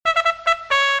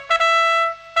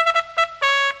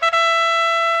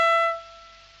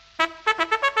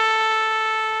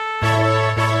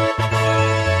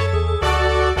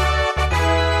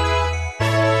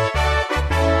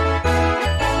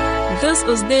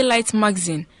This is Daylight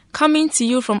Magazine, coming to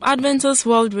you from Adventist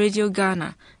World Radio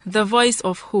Ghana, the voice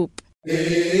of hope. AWR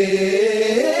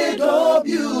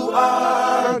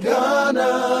Ghana,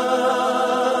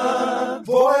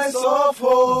 voice of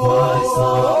hope.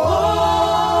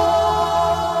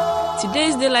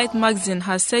 Today's Daylight Magazine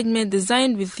has segment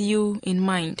designed with you in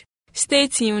mind. Stay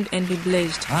tuned and be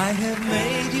blessed. I have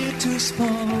made you too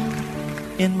small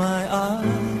in my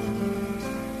arms,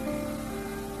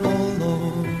 oh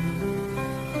Lord.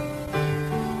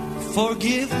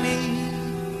 Forgive me,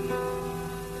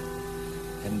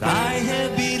 and I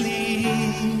have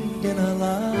believed in a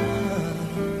lie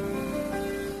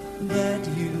that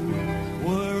you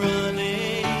were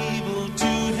unable to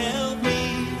help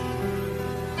me.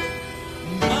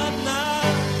 But now,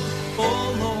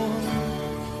 oh Lord,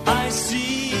 I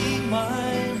see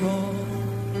my wrong.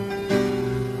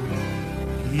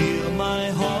 Heal my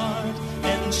heart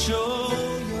and show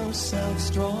yourself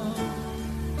strong.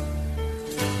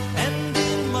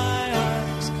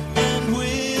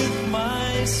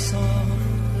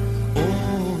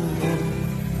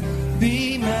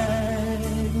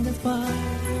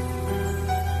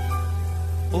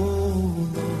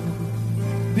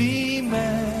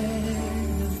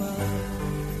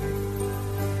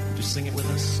 Sing it with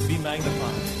us. Be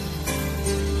magnified.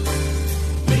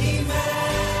 Be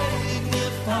magnified,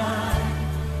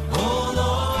 oh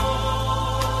Lord.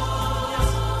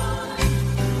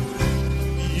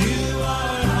 You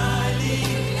are highly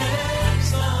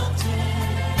exalted,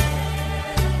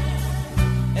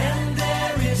 and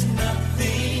there is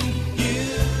nothing you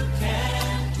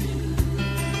can do.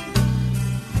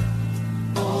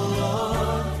 Oh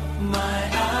Lord, my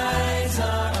eyes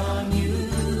are on you.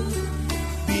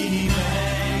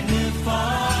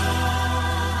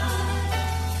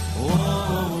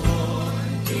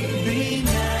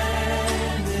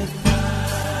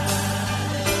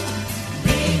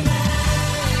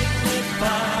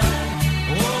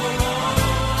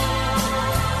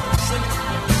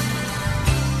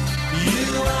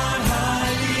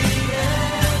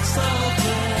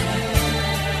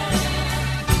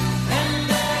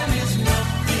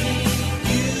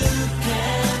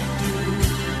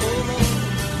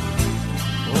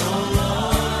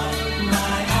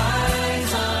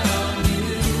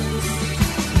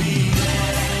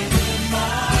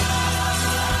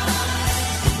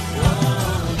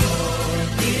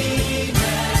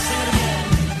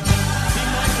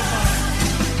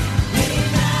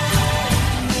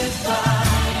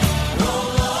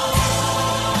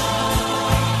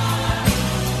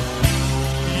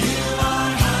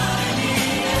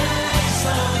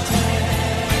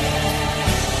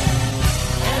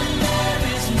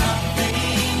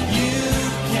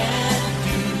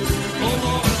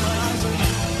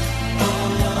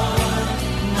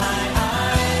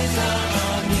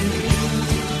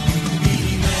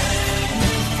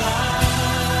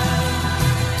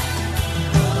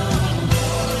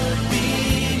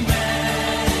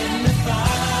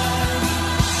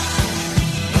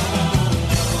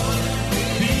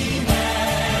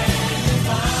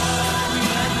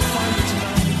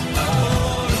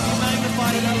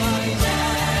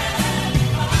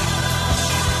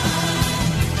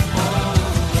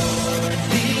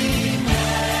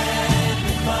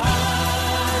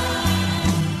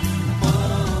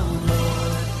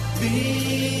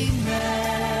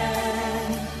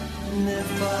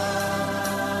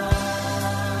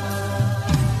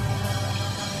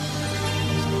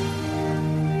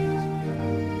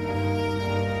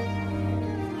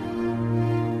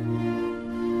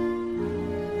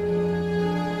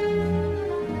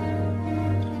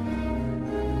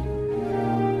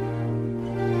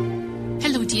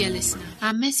 Dear listener,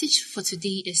 our message for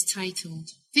today is titled,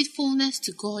 Faithfulness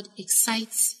to God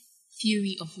Excites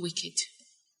Fury of Wicked.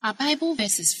 Our Bible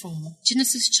verses from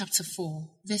Genesis chapter 4,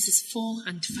 verses 4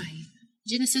 and 5.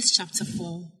 Genesis chapter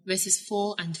 4, verses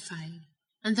 4 and 5.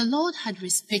 And the Lord had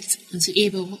respect unto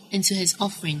Abel and to his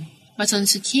offering, but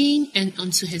unto Cain and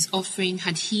unto his offering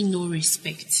had he no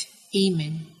respect.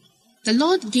 Amen. The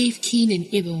Lord gave Cain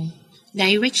and Abel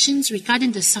directions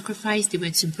regarding the sacrifice they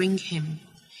were to bring him.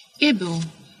 Abel,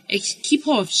 a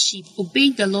keeper of sheep,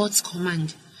 obeyed the Lord's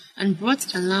command and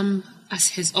brought a lamb as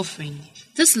his offering.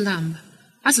 This lamb,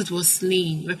 as it was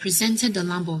slain, represented the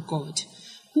Lamb of God,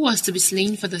 who was to be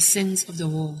slain for the sins of the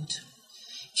world.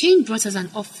 Cain brought as an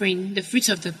offering the fruit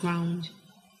of the ground,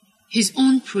 his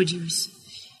own produce.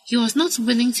 He was not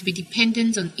willing to be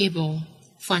dependent on Abel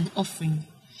for an offering.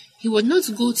 He would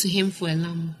not go to him for a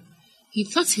lamb. He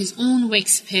thought his own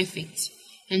works perfect,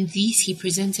 and these he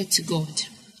presented to God.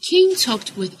 Cain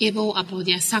talked with Abel about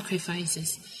their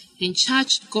sacrifices and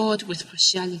charged God with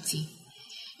partiality.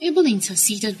 Abel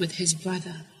interceded with his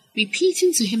brother,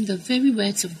 repeating to him the very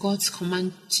words of God's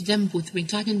command to them both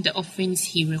regarding the offerings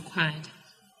he required.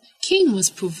 Cain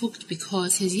was provoked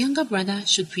because his younger brother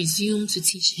should presume to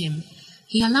teach him.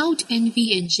 He allowed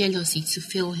envy and jealousy to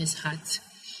fill his heart.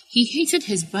 He hated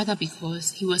his brother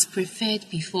because he was preferred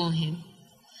before him.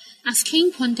 As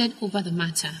Cain pondered over the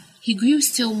matter, he grew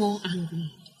still more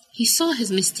angry. He saw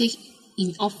his mistake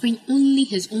in offering only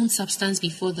his own substance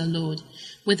before the Lord,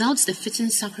 without the fitting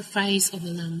sacrifice of a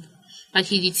lamb. But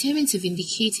he determined to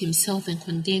vindicate himself and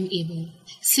condemn Abel.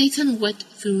 Satan worked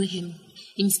through him,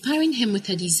 inspiring him with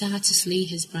a desire to slay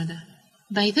his brother.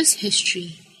 By this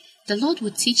history, the Lord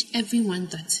would teach everyone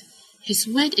that his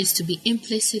word is to be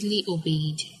implicitly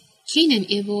obeyed. Cain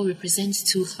and Abel represent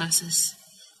two classes,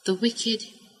 the wicked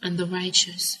and the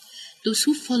righteous, those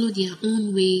who follow their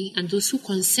own way and those who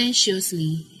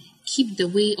conscientiously keep the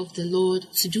way of the Lord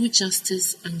to do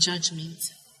justice and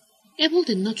judgment. Abel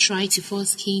did not try to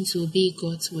force Cain to obey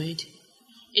God's word.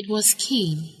 It was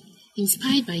Cain,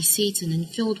 inspired by Satan and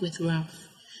filled with wrath,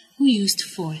 who used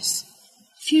force.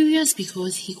 Furious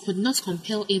because he could not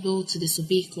compel Abel to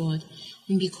disobey God,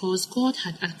 and because God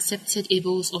had accepted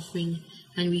Abel's offering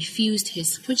and refused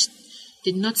his, which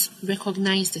did not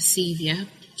recognize the Savior,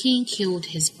 Cain killed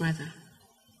his brother.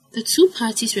 The two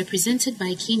parties represented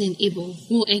by Cain and Abel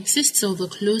will exist till the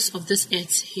close of this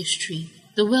earth's history.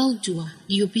 The well-doer,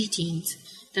 the obedient,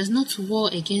 does not war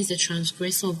against the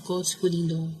transgressor of God's holy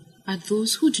law, but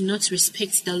those who do not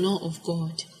respect the law of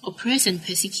God, oppress and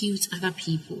persecute other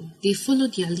people. They follow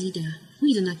their leader, who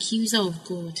is an accuser of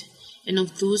God, and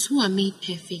of those who are made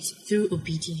perfect through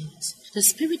obedience. The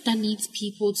spirit that leads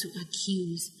people to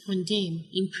accuse, condemn,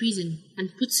 imprison, and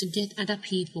put to death other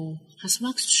people has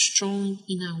waxed strong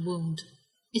in our world.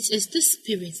 It is this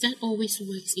spirit that always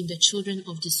works in the children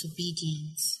of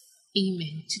disobedience.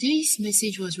 Amen. Today's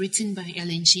message was written by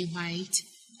Ellen G. White,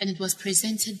 and it was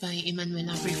presented by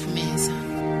Emmanuel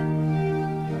Abrifumeza.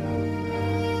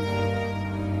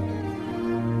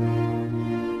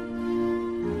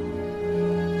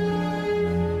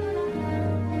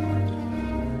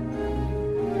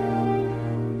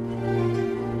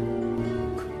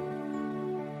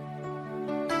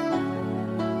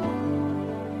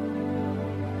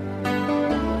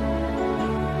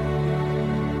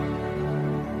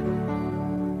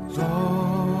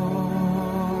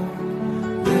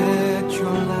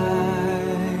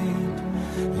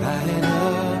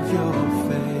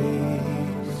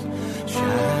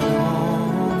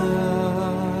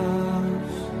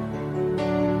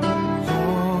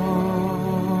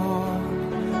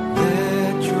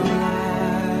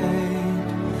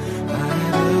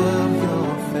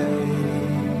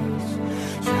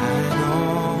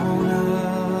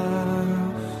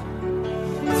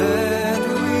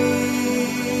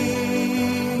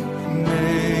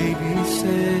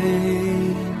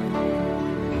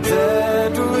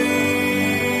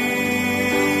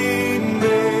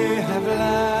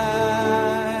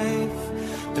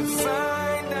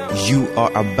 You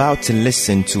are about to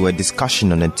listen to a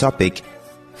discussion on the topic,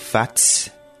 fats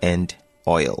and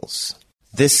oils.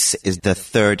 This is the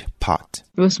third part.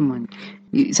 Rosamond,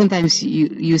 sometimes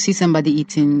you see somebody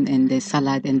eating and the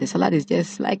salad is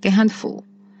just like a handful.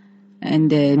 And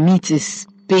the meat is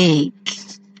big.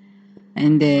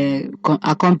 And the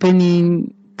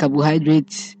accompanying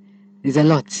carbohydrates is a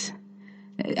lot.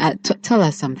 Tell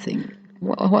us something.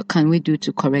 What can we do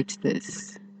to correct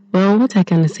this? Well, what I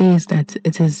can say is that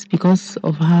it is because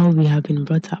of how we have been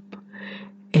brought up.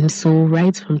 And so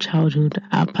right from childhood,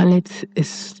 our palate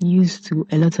is used to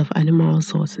a lot of animal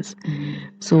sources.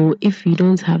 So if you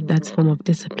don't have that form of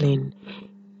discipline,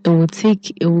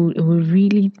 it will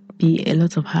really be a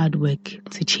lot of hard work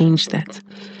to change that.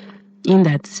 In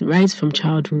that, right from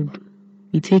childhood,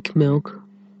 we take milk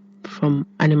from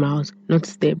animals, not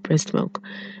the breast milk.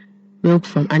 Milk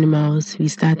from animals, we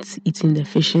start eating the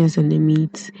fishes and the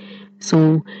meat.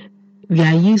 So we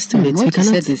are used to it. What you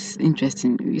said is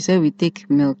interesting. You said we take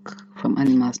milk from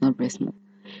animals, not breast milk.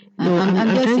 No,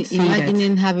 I'm just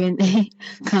imagining having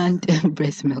canned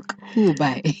breast milk. Who will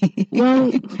buy?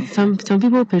 Well, some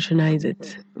people patronize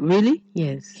it. Really?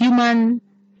 Yes. Human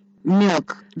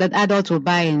milk that adults will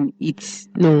buy and eat?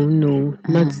 No,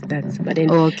 not that. But then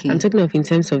okay. I'm talking of in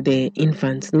terms of the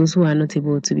infants, those who are not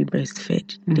able to be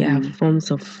breastfed. There are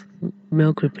forms of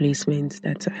milk replacements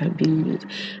that have been used.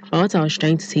 But what I was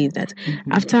trying to say is that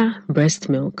after breast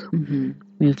milk,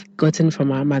 we've gotten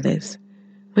from our mothers.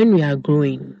 When we are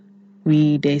growing,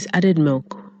 there's added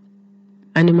milk,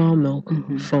 animal milk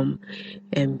from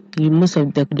most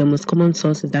of the most common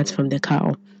source is that from the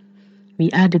cow. We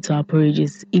add it to our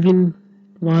porridges even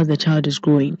while the child is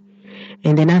growing.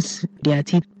 And then as their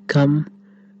teeth come,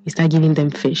 we start giving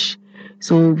them fish.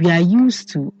 So we are used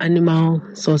to animal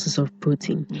sources of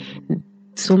protein,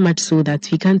 so much so that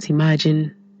we can't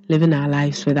imagine living our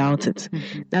lives without it.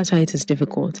 That's why it is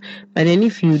difficult. But then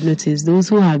if you notice, those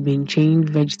who have been trained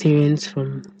vegetarians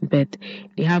from birth,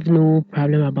 they have no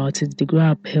problem about it. They grow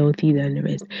up healthy than the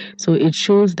rest. So it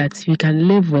shows that we can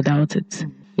live without it.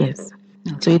 Yes.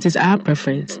 Okay. So it is our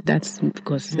preference. That's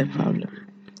because the problem.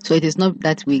 So it is not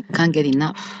that we can't get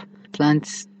enough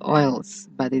plant oils,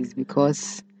 but it's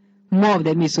because more of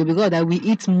the meat. So because that we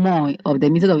eat more of the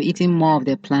meat instead of eating more of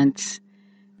the plants.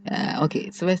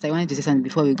 Okay, Sylvester, I wanted to say something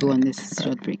before we go on this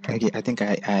short break. Okay, I think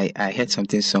I heard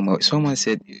something somewhere. Someone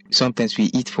said sometimes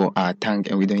we eat for our tongue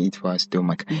and we don't eat for our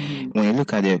stomach. When you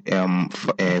look at the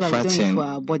fats and for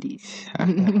our bodies.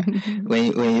 when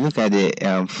you look at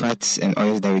the fats and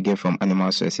oils that we get from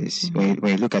animal sources, when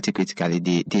you look at it critically,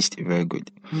 they taste very good.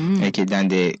 Okay, than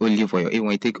the olive oil. Even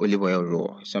when you take olive oil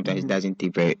raw, sometimes it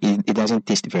doesn't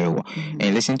taste very well.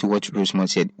 And listen to what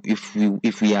Rosemont said. If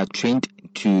we are trained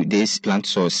to this plant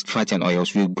source, fat and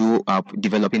oils, we grow up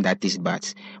developing that taste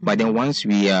buds. But then once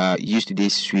we are used to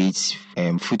these sweets,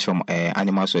 food from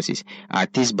animal sources, our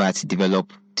taste buds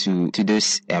develop to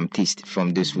those taste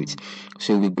from those foods.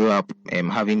 So we grow up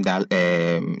having that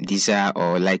desire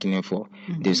or liking for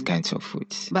those kinds of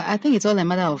foods. But I think it's all a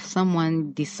matter of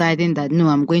someone deciding that, no,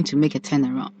 I'm going to make a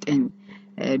turnaround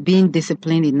and being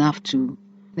disciplined enough to,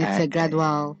 it's a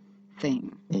gradual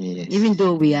thing. Yes. Even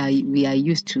though we are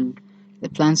used to the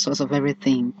plant source of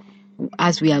everything,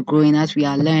 as we are growing, as we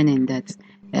are learning that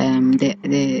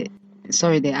the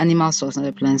animal source, not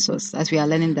the plant source, as we are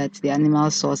learning that the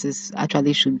animal sources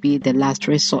actually should be the last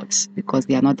resort because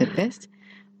they are not the best,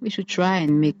 we should try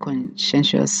and make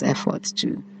conscientious efforts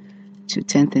to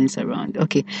turn things around.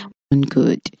 Okay,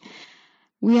 good.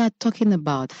 We are talking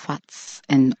about fats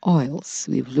and oils.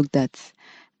 We've looked at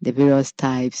the various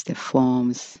types, the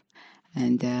forms,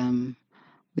 and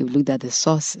we've looked at the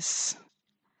sources.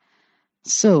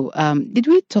 So, did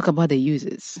we talk about the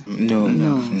uses?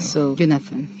 No. So,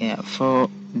 Jonathan. Yeah, for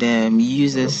the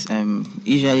uses,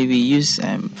 usually we use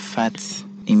fats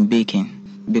in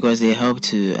baking because they help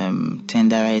to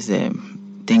tenderize the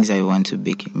things that you want to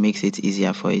bake. It makes it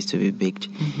easier for it to be baked.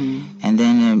 And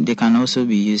then they can also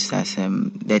be used as,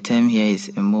 the term here is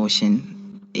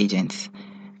emulsion agents.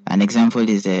 An example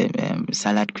is the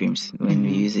salad creams. When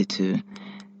we use it to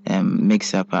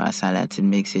mix up our salad, it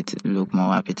makes it look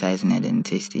more appetizing and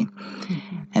tasty.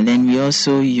 And then we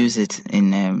also use it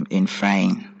in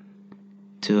frying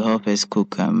to help us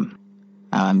cook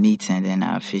our meats and then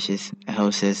our fishes.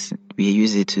 We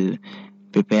use it to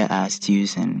prepare our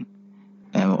stews and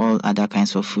all other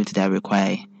kinds of foods that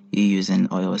require you using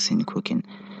oils in cooking.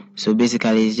 So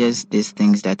basically, it's just these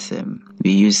things that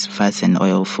we use fats and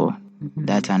oil for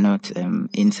that are not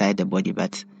inside the body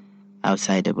but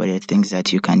outside the body, things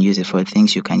that you can use it for,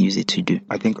 things you can use it to do.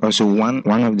 I think also one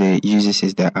of the uses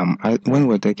is that when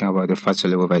we're talking about the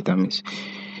fat-soluble vitamins,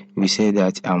 we say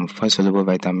that fat-soluble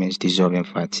vitamins dissolve in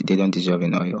fat, they don't dissolve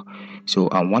in oil. So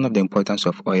one of the importance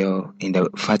of oil in the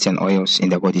fats and oils in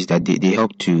the body is that they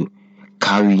help to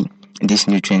carry these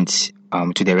nutrients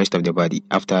to the rest of the body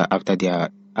after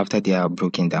they are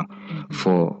broken down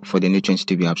for the nutrients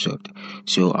to be absorbed.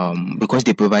 So because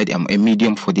they provide a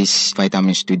medium for these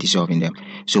vitamins to dissolve in them.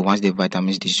 So once the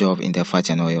vitamins dissolve in the fat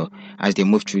and oil, as they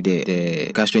move through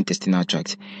the gastrointestinal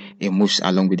tract, it moves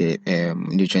along with the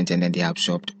nutrients and then they are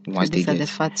absorbed once so these they are get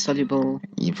the fat soluble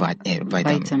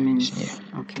vitamins.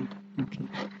 Yeah. Okay.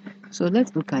 So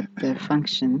let's look at the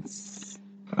functions.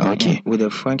 Okay, with the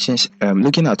functions,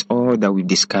 looking at all that we've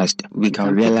discussed, we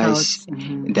can realize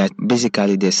that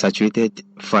basically the saturated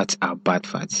fats are bad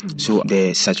fats. So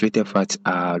the saturated fats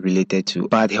are related to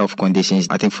bad health conditions.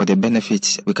 I think for the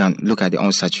benefits, we can look at the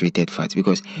unsaturated fats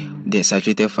because the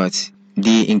saturated fats,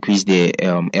 they increase the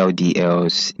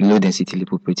LDLs, low density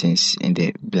lipoproteins in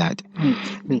the blood.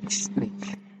 Wait.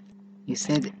 You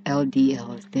said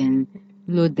LDLs, then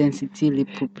low density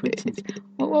lipoproteins.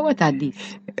 What are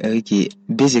these? Okay,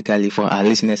 basically for our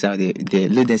listeners out there, the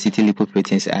low density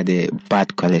lipoproteins are the bad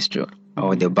cholesterol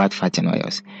or the bad fats and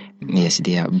oils. Yes,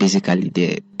 they are basically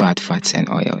the bad fats and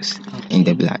oils in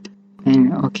the blood.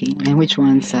 And which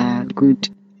ones are good?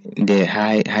 The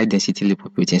high density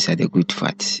lipoproteins are the good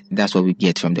fats. That's what we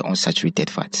get from the unsaturated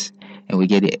fats, and we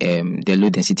get the low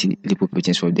density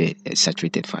lipoproteins from the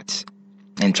saturated fats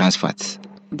and trans fats.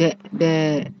 The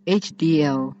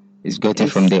HDL is gotten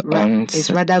from the it's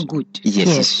rather good.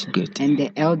 Yes, it's good. And the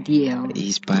LDL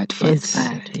is bad fats.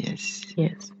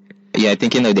 Yes. Yeah,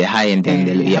 thinking of the high and then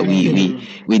the low. Yeah,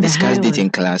 we discussed it in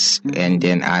class, and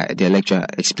then the lecturer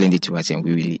explained it to us, and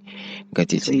we really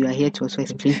Got it. So you are here to also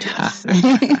explain to us.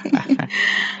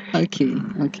 Okay.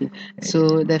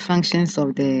 So the functions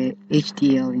of the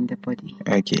HDL in the body.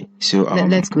 Okay. So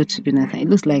Let's go to Jonathan. It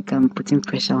looks like I'm putting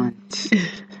pressure on.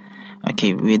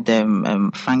 Okay, with the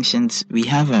functions, we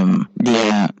have they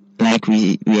are like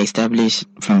we established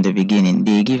from the beginning.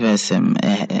 They give us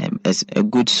a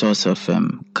good source of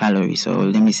calories, or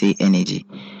let me say energy.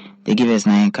 They give us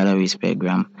 9 calories per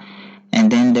gram,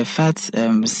 and then the fats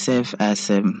serve as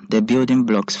the building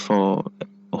blocks for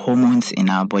hormones in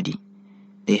our body.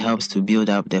 They help to build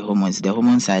up the hormones. The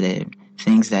hormones are the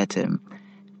things that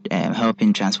help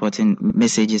in transporting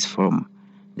messages from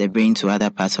the brain to other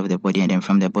parts of the body, and then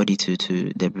from the body to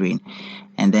the brain.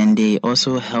 And then they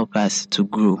also help us to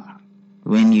grow.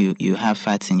 When you have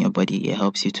fats in your body, it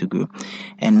helps you to grow.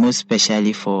 And most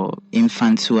especially for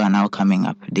infants who are now coming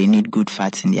up, they need good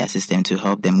fats in their system to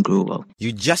help them grow well.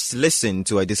 You just listened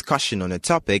to a discussion on the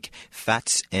topic,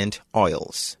 fats and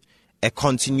oils. A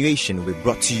continuation will be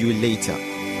brought to you later.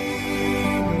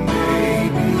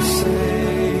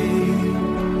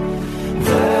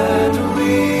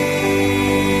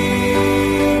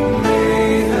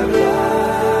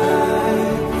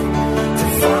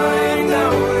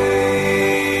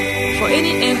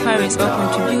 Or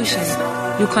contribution,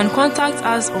 you can contact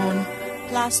us on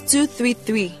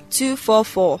 +233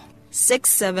 244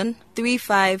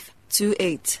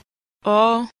 673528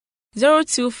 or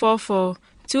 0244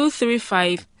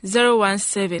 235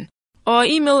 017, or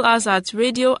email us at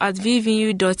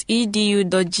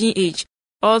radio@vvu.edu.gh,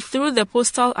 or through the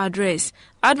postal address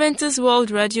Adventist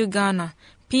World Radio Ghana,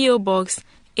 P.O. Box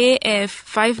AF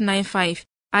 595,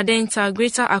 Adenta,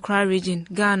 Greater Accra Region,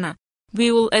 Ghana. We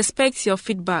will expect your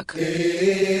feedback. AWR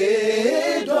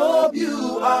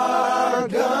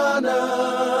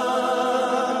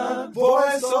Ghana,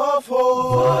 Voice of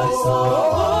Hope.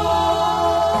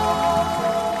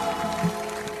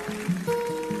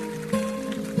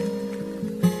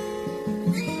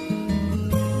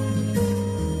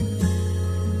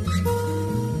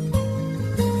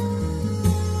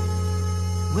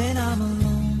 When I'm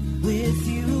alone with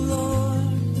you, Lord,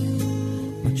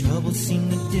 my troubles seem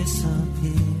to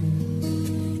disappear,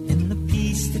 and the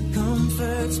peace that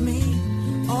comforts me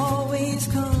always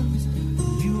comes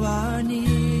when you are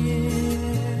near.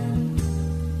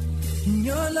 And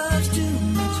your love's too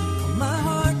much for my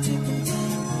heart to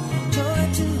contain, joy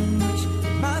too much,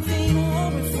 my feet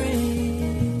won't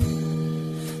refrain.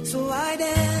 So I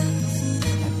dance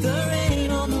like the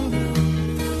rain on the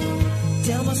roof,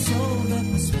 tell my soul that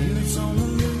my spirit's on the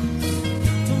move.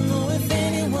 Don't know if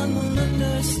anyone will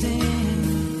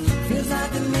understand. Feels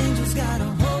like an angel's got a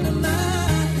hold of my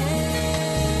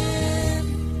hand.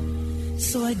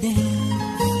 So I dance.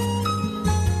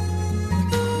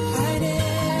 I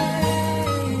dance.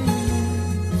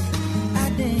 I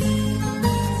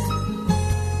dance.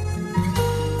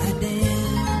 I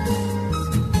dance.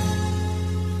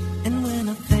 And when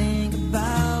I think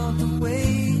about the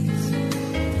ways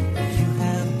you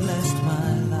have blessed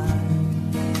my life,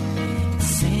 I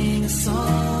sing a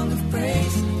song of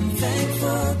praise and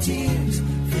thankful tears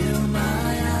fill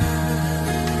my eyes.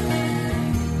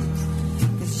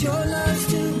 'Cause your love's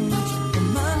too much for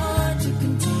my heart to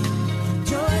contain,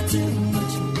 joy too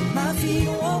much, my feet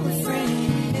won't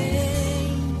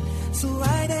refrain. So I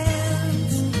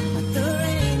dance like the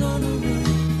rain on the roof,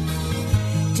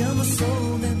 tell my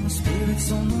soul that my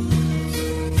spirit's on the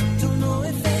move. Don't know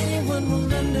if anyone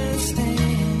will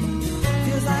understand.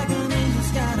 Feels like an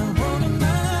angel's got a hold of my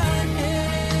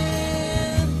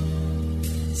hand.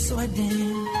 So I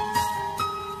dance.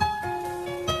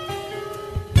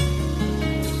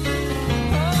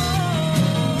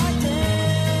 Oh, I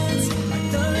dance like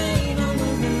the rain on the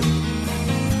roof.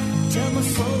 Tell my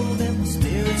soul that my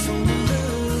spirit's on the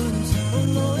loose. Don't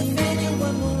know if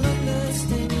anyone will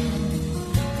understand.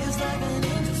 Feels like an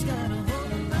angel's got a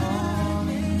hold of my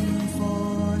hand.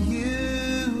 For you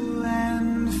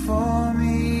and for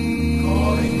me.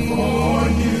 Calling for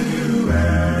you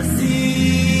and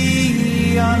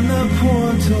see on the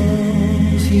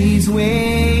portals. He's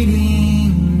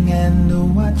waiting and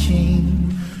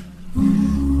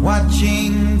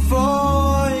watching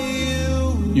for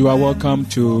you. You are welcome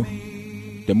to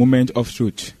the Moment of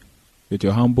Truth with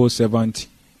your humble servant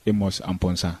Amos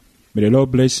Amponsa. May the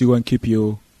Lord bless you and keep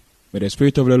you. May the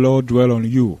Spirit of the Lord dwell on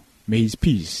you. May His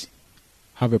peace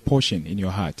have a portion in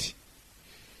your heart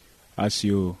as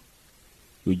you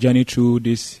journey through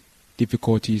these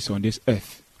difficulties on this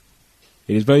earth.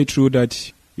 It is very true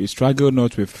that we struggle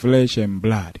not with flesh and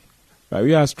blood, but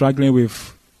we are struggling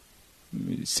with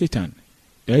Satan,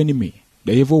 the enemy,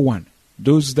 the evil one,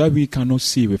 those that we cannot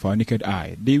see with our naked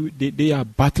eye. They are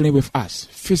battling with us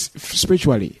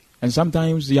spiritually. And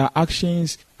sometimes their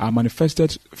actions are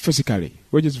manifested physically,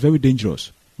 which is very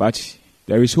dangerous. But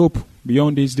there is hope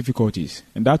beyond these difficulties.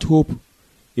 And that hope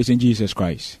is in Jesus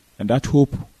Christ. And that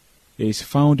hope is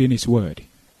found in His Word.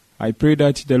 I pray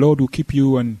that the Lord will keep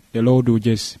you and the Lord will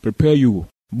just prepare you,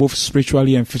 both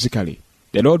spiritually and physically.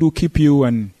 The Lord will keep you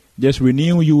and just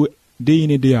renew you day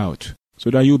in and day out, so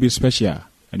that you'll be special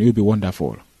and you'll be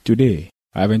wonderful. Today,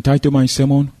 I have entitled my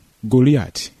sermon,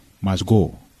 Goliath Must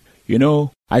Go. You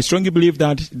know, I strongly believe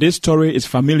that this story is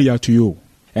familiar to you.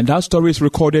 And that story is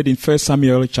recorded in 1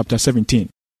 Samuel chapter 17.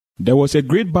 There was a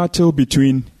great battle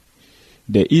between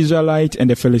the Israelites and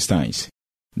the Philistines.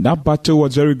 That battle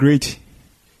was very great,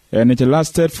 and it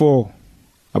lasted for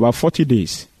about 40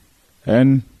 days.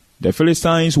 And the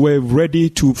Philistines were ready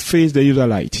to face the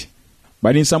Israelites.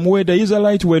 But in some way, the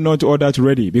Israelites were not all that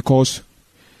ready, because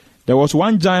there was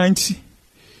one giant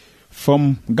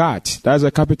from Gath, that's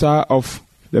the capital of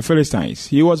the Philistines.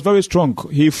 He was very strong.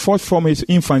 He fought from his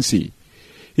infancy.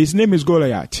 His name is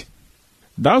Goliath.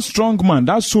 That strong man,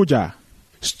 that soldier,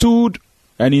 stood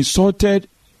and insulted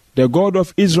the God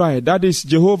of Israel, that is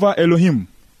Jehovah Elohim.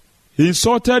 He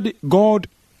insulted God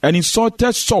and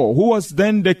insulted Saul, who was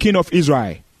then the king of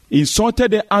Israel. He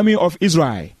insulted the army of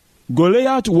Israel.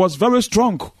 Goliath was very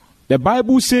strong. The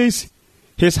Bible says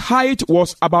his height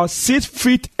was about 6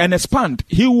 feet and a span.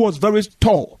 He was very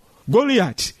tall.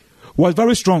 Goliath was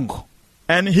very strong.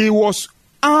 And he was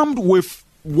armed with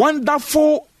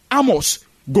wonderful armors.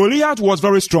 Goliath was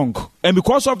very strong. And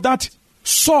because of that,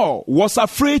 Saul was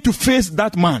afraid to face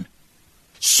that man.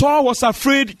 Saul was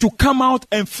afraid to come out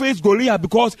and face Goliath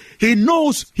because he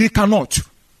knows he cannot.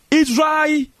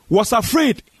 Israel was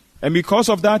afraid. And because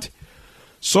of that,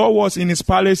 Saul was in his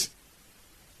palace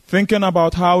thinking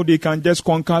about how they can just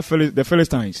conquer the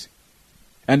Philistines.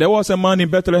 And there was a man in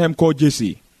Bethlehem called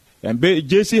Jesse. And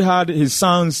Jesse had his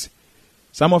sons,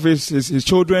 some of his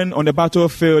children on the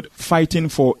battlefield fighting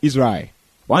for Israel.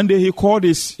 One day he called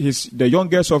the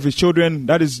youngest of his children,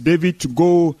 that is David, to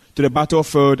go to the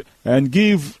battlefield and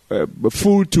give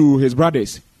food to his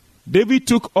brothers. David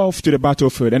took off to the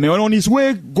battlefield, and on his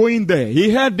way going there,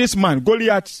 he heard this man,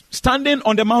 Goliath, standing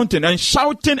on the mountain and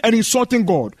shouting and insulting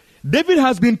God. David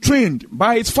has been trained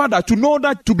by his father to know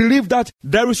that, to believe that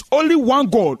there is only one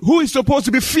God who is supposed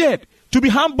to be feared, to be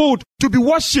humbled, to be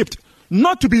worshipped,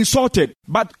 not to be insulted.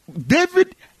 But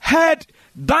David heard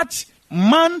that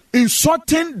man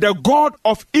insulting the God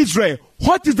of Israel.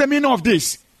 What is the meaning of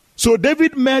this? So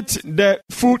David met the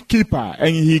food keeper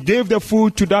and he gave the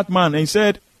food to that man and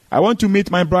said, I want to meet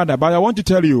my brother, but I want to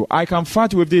tell you, I can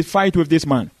fight with this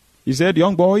man. He said,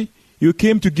 young boy, you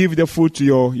came to give the food to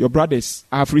your brothers.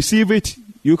 I have received it.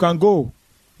 You can go.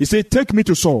 He said, take me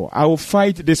to Saul. I will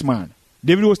fight this man.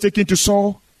 David was taken to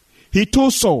Saul. He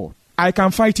told Saul, I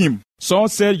can fight him. Saul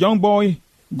said, young boy,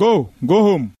 go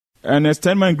home and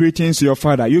extend my greetings to your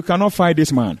father. You cannot fight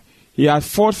this man. He has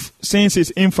fought since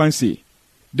his infancy.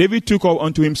 David took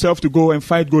unto himself to go and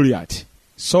fight Goliath.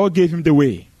 Saul gave him the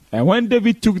way. And when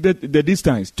David took a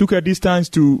distance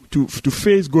to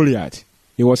face Goliath,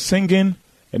 he was singing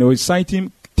and he was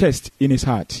reciting text in his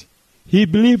heart. He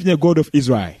believed in the God of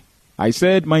Israel. I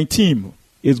said, my team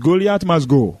is Goliath must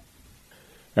go.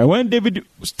 And when David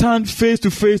stand face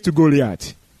to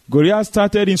Goliath, Goliath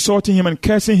started insulting him and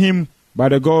cursing him by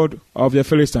the God of the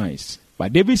Philistines.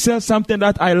 But David said something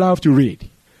that I love to read.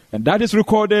 And that is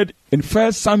recorded in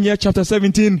 1 Samuel chapter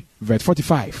 17, verse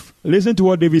 45. Listen to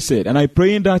what David said. And I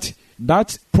pray that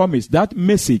promise, that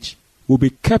message will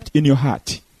be kept in your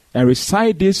heart. And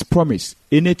recite this promise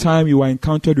anytime you are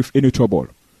encountered with any trouble.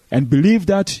 And believe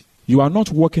that you are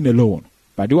not walking alone,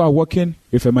 but you are walking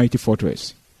with a mighty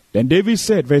fortress. Then David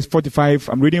said, verse 45,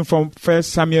 I'm reading from 1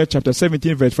 Samuel chapter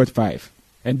 17, verse 45.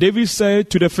 And David said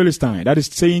to the Philistine, that is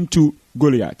saying to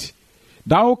Goliath,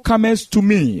 thou comest to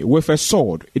me with a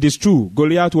sword. It is true,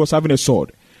 Goliath was having a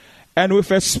sword. And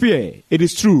with a spear. It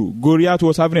is true, Goliath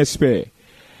was having a spear.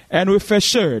 And with a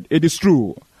shield. It is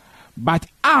true. But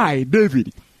I,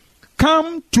 David,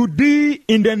 come to thee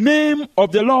in the name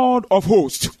of the Lord of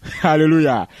hosts.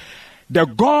 Hallelujah. The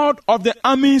God of the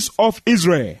armies of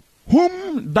Israel,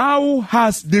 whom thou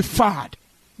hast defied.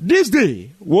 This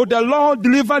day will the Lord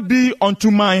deliver thee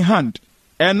unto my hand,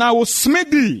 and I will smite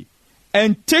thee,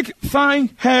 and take thine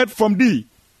head from thee,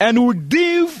 and will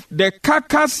give the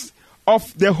carcass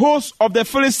of the host of the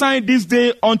Philistines this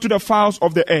day unto the fowls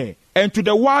of the air, and to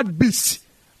the wild beasts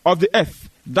of the earth,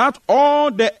 that all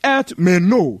the earth may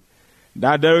know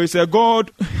that there is a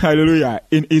God, hallelujah,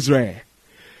 in Israel.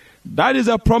 That is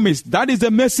a promise. That is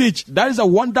a message. That is a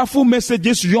wonderful message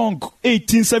this young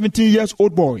 18, 17 years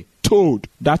old boy told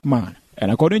that man.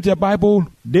 And according to the Bible,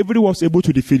 David was able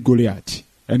to defeat Goliath.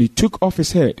 And he took off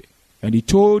his head and he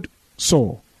told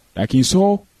Saul, like King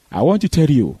Saul, I want to tell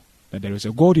you that there is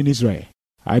a God in Israel.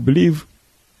 I believe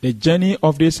the journey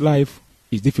of this life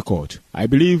is difficult. I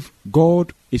believe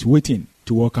God is waiting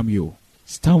to welcome you.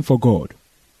 Stand for God.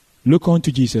 Look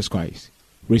unto Jesus Christ.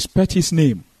 Respect his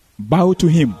name. Bow to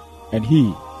him, and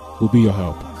he will be your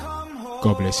help.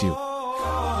 God bless you.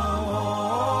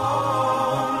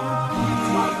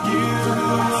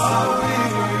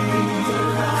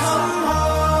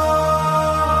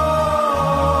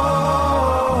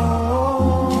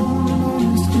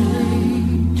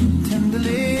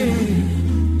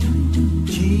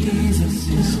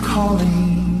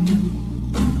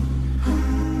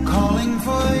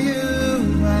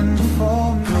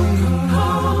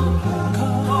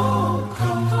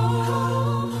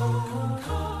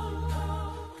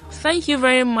 Thank you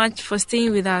very much for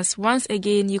staying with us. Once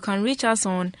again, you can reach us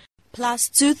on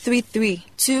 +233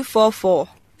 244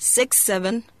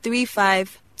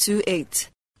 673528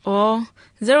 or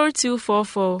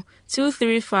 0244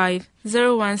 235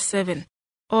 017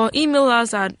 or email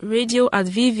us at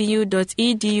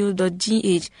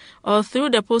radio@vvu.edu.gh or through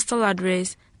the postal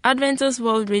address Adventist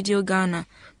World Radio Ghana,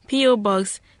 P.O.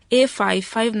 Box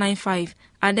A5595,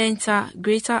 Adenta,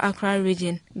 Greater Accra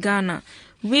Region, Ghana.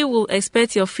 We will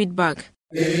expect your feedback.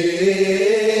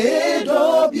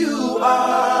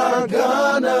 AWR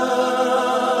Ghana,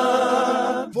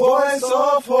 Voice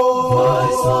of Hope.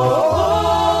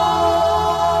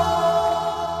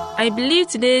 I believe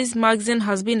today's magazine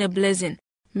has been a blessing.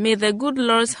 May the good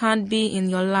Lord's hand be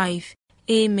in your life.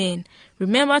 Amen.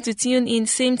 Remember to tune in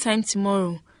same time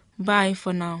tomorrow. Bye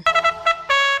for now.